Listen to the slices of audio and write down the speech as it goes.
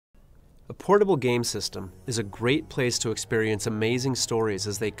A portable game system is a great place to experience amazing stories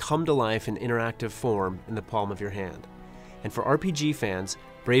as they come to life in interactive form in the palm of your hand. And for RPG fans,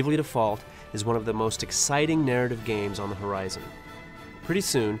 Bravely Default is one of the most exciting narrative games on the horizon. Pretty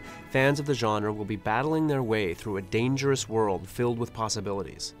soon, fans of the genre will be battling their way through a dangerous world filled with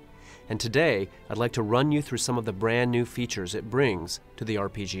possibilities. And today, I'd like to run you through some of the brand new features it brings to the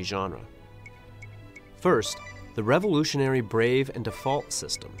RPG genre. First, the revolutionary Brave and Default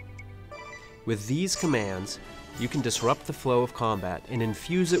system. With these commands, you can disrupt the flow of combat and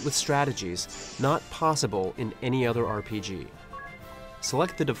infuse it with strategies not possible in any other RPG.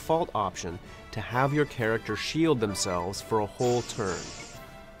 Select the default option to have your character shield themselves for a whole turn.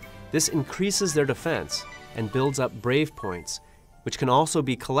 This increases their defense and builds up Brave points, which can also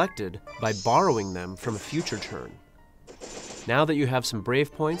be collected by borrowing them from a future turn. Now that you have some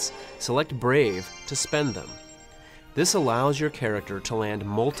Brave points, select Brave to spend them. This allows your character to land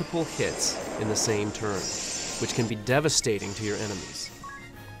multiple hits in the same turn, which can be devastating to your enemies.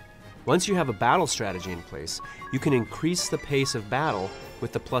 Once you have a battle strategy in place, you can increase the pace of battle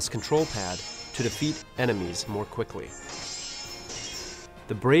with the plus control pad to defeat enemies more quickly.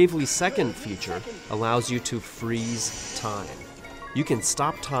 The Bravely Second feature allows you to freeze time. You can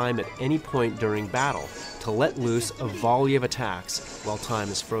stop time at any point during battle to let loose a volley of attacks while time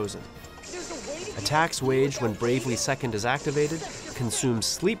is frozen. Attacks waged when Bravely Second is activated consume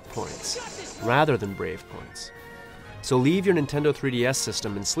sleep points rather than Brave points. So leave your Nintendo 3DS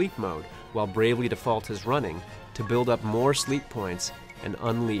system in sleep mode while Bravely Default is running to build up more sleep points and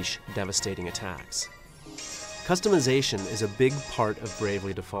unleash devastating attacks. Customization is a big part of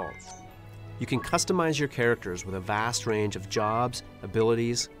Bravely Default. You can customize your characters with a vast range of jobs,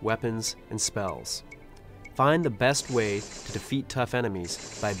 abilities, weapons, and spells. Find the best way to defeat tough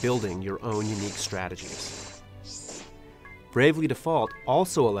enemies by building your own unique strategies. Bravely Default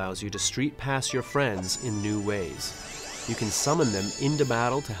also allows you to street pass your friends in new ways. You can summon them into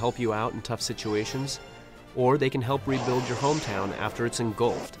battle to help you out in tough situations, or they can help rebuild your hometown after it's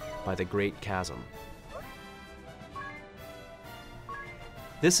engulfed by the Great Chasm.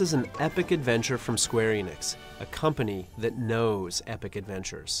 This is an epic adventure from Square Enix, a company that knows epic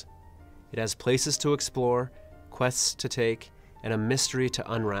adventures. It has places to explore, quests to take, and a mystery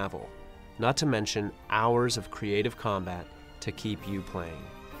to unravel, not to mention hours of creative combat to keep you playing.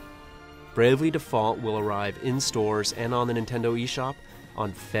 Bravely Default will arrive in stores and on the Nintendo eShop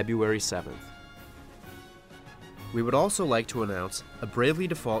on February 7th. We would also like to announce a Bravely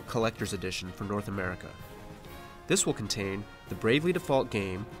Default Collector's Edition for North America. This will contain the Bravely Default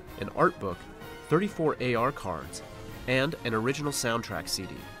game, an art book, 34 AR cards, and an original soundtrack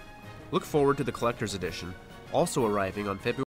CD. Look forward to the Collector's Edition, also arriving on February